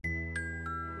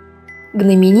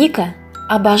Гноминика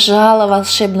обожала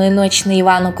волшебную ночь на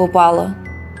Ивана Купалу.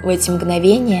 В эти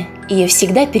мгновения ее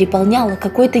всегда переполняло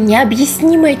какое-то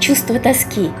необъяснимое чувство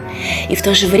тоски и в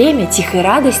то же время тихой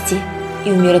радости и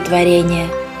умиротворения.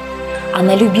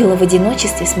 Она любила в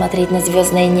одиночестве смотреть на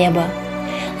звездное небо.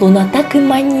 Луна так и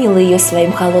манила ее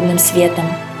своим холодным светом.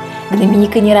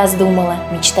 Гноминика не раз думала,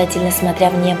 мечтательно смотря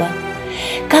в небо: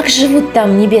 как живут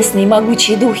там небесные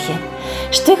могучие духи?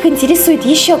 Что их интересует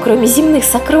еще, кроме земных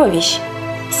сокровищ?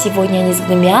 Сегодня они с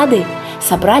Гномиадой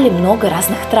собрали много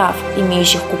разных трав,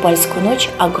 имеющих в купальскую ночь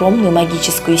огромную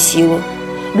магическую силу.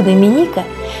 Гноминика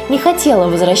не хотела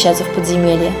возвращаться в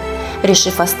подземелье,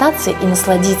 решив остаться и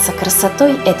насладиться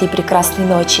красотой этой прекрасной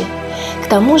ночи. К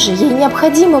тому же ей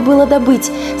необходимо было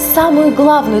добыть самую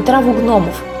главную траву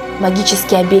гномов –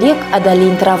 магический оберег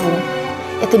Одолень-траву.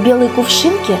 Это белые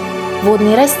кувшинки –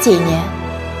 водные растения.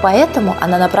 Поэтому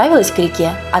она направилась к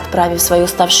реке, отправив свою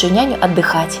уставшую няню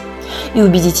отдыхать и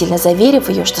убедительно заверив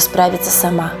ее, что справится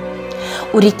сама.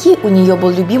 У реки у нее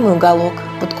был любимый уголок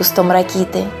под кустом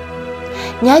ракиты.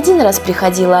 Не один раз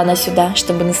приходила она сюда,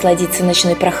 чтобы насладиться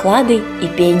ночной прохладой и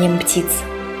пением птиц.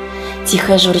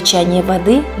 Тихое журчание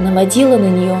воды наводило на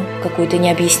нее какую-то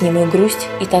необъяснимую грусть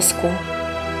и тоску.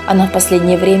 Она в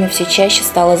последнее время все чаще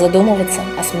стала задумываться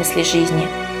о смысле жизни,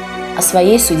 о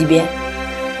своей судьбе.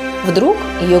 Вдруг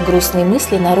ее грустные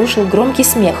мысли нарушил громкий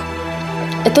смех.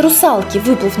 Это русалки,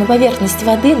 выплыв на поверхность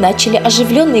воды, начали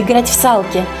оживленно играть в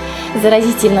салки.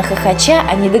 Заразительно хохоча,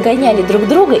 они догоняли друг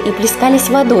друга и плескались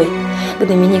водой.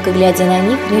 Гноминика, глядя на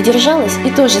них, не удержалась и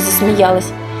тоже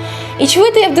засмеялась. И чего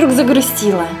это я вдруг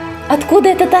загрустила? Откуда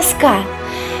эта тоска?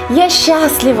 Я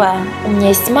счастлива. У меня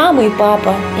есть мама и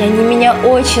папа, и они меня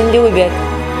очень любят.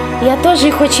 Я тоже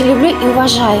их очень люблю и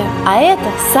уважаю. А это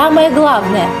самое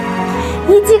главное.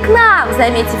 «Иди к нам!» –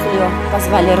 заметив ее,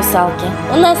 позвали русалки.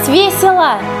 «У нас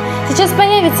весело! Сейчас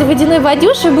появится водяной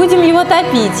Вадюш, и будем его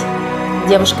топить!»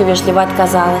 Девушка вежливо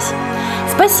отказалась.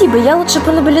 «Спасибо, я лучше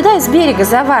понаблюдаю с берега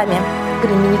за вами!»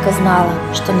 Гноминика знала,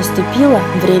 что наступило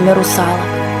время русалок.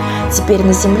 Теперь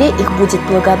на земле их будет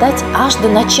благодать аж до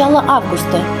начала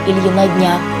августа или на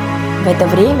дня. В это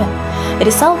время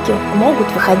русалки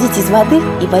могут выходить из воды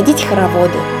и водить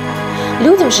хороводы.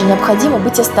 Людям же необходимо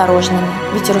быть осторожными,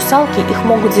 ведь русалки их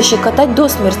могут защекотать до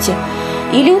смерти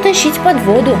или утащить под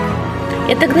воду.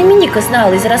 Эта Гноминика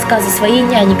знала из рассказа своей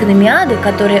няни Гномиады,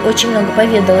 которая очень много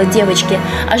поведала девочке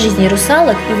о жизни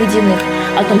русалок и водяных,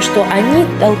 о том, что они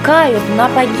толкают на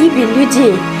погибель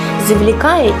людей,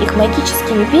 завлекая их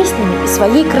магическими песнями и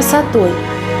своей красотой.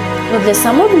 Но для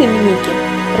самой Гноминики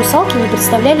русалки не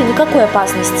представляли никакой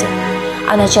опасности.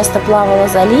 Она часто плавала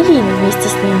за лилиями вместе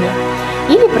с ними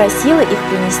или просила их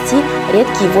принести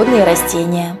редкие водные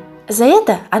растения. За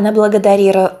это она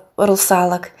благодарила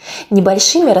русалок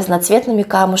небольшими разноцветными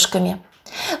камушками.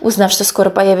 Узнав, что скоро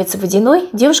появится водяной,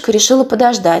 девушка решила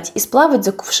подождать и сплавать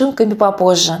за кувшинками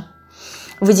попозже.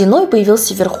 Водяной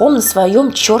появился верхом на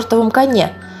своем чертовом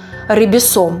коне –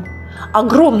 рыбесом.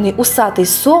 Огромный усатый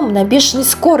сом на бешеной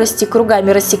скорости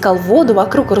кругами рассекал воду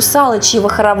вокруг русалочьего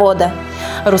хоровода.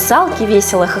 Русалки,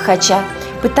 весело хохоча,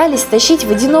 пытались тащить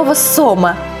водяного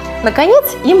сома. Наконец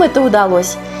им это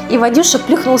удалось, и Вадюша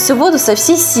плюхнулся в воду со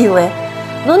всей силы.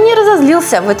 Но он не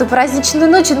разозлился, в эту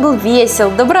праздничную ночь он был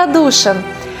весел, добродушен.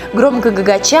 Громко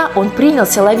гогоча он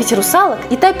принялся ловить русалок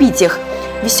и топить их.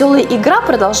 Веселая игра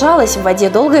продолжалась в воде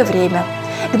долгое время.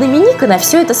 Гноминика на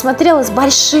все это смотрела с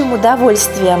большим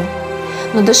удовольствием.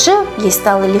 На душе ей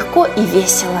стало легко и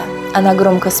весело. Она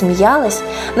громко смеялась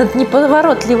над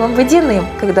неповоротливым водяным,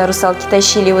 когда русалки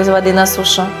тащили его из воды на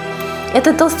сушу.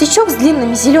 Этот толстячок с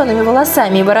длинными зелеными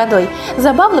волосами и бородой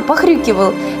забавно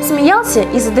похрюкивал, смеялся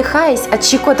и, задыхаясь от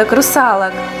щекоток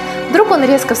русалок. Вдруг он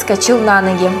резко вскочил на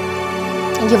ноги.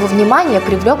 Его внимание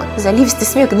привлек заливистый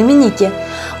смех Гноминики.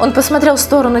 Он посмотрел в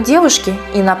сторону девушки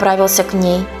и направился к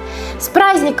ней. «С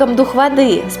праздником, дух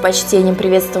воды!» – с почтением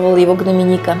приветствовала его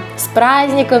Гноминика. «С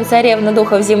праздником, царевна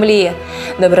духов земли!»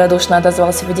 – добродушно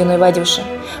отозвался водяной Вадюша.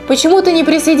 «Почему ты не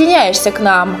присоединяешься к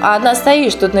нам, а одна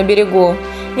стоишь тут на берегу?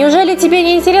 Неужели тебе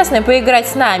не интересно поиграть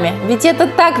с нами? Ведь это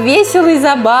так весело и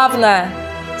забавно!»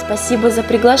 «Спасибо за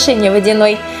приглашение,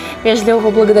 водяной!» – вежливо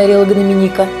поблагодарила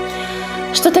Гноминика.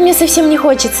 «Что-то мне совсем не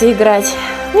хочется играть.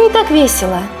 Ну и так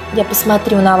весело. Я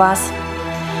посмотрю на вас».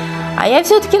 «А я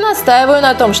все-таки настаиваю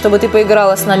на том, чтобы ты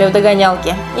поиграла с нами в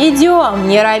догонялки. Идем,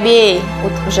 не робей!»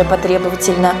 – уже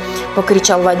потребовательно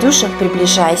покричал Вадюша,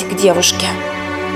 приближаясь к девушке.